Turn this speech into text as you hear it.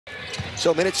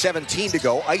So minute 17 to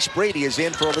go. Ice Brady is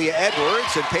in for Leah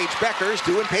Edwards, and Paige Bueckers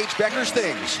doing Paige Bueckers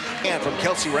things. And from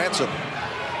Kelsey Ransom.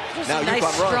 Just now a nice,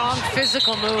 UConn strong, runs.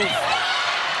 physical move.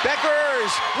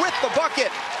 Bueckers with the bucket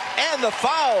and the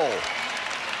foul.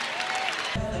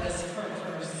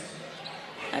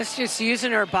 That's just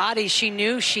using her body. She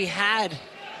knew she had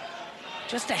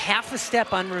just a half a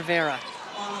step on Rivera.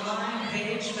 On the line,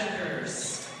 Paige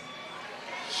Bueckers.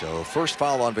 So first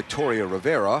foul on Victoria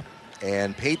Rivera,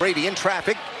 and Paige Brady in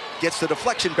traffic, gets the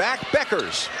deflection back.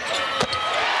 Bueckers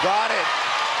got it.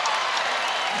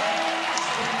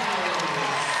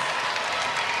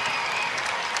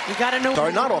 You got to know.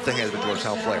 Sorry, not off the hands of a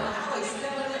Georgetown player.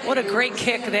 What a great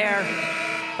kick there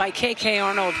by KK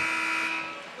Arnold.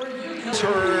 It's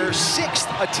her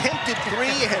 6th attempted three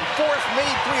and 4th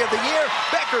made three of the year.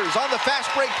 Bueckers on the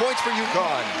fast break points for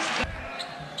UConn.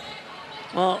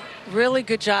 Well, really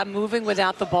good job moving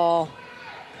without the ball.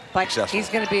 But Successful. he's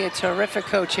going to be a terrific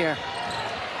coach here.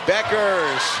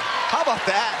 Bueckers, how about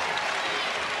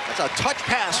that? That's a touch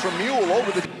pass from Mule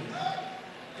over the...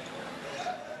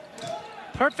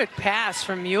 Perfect pass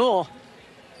from Mule.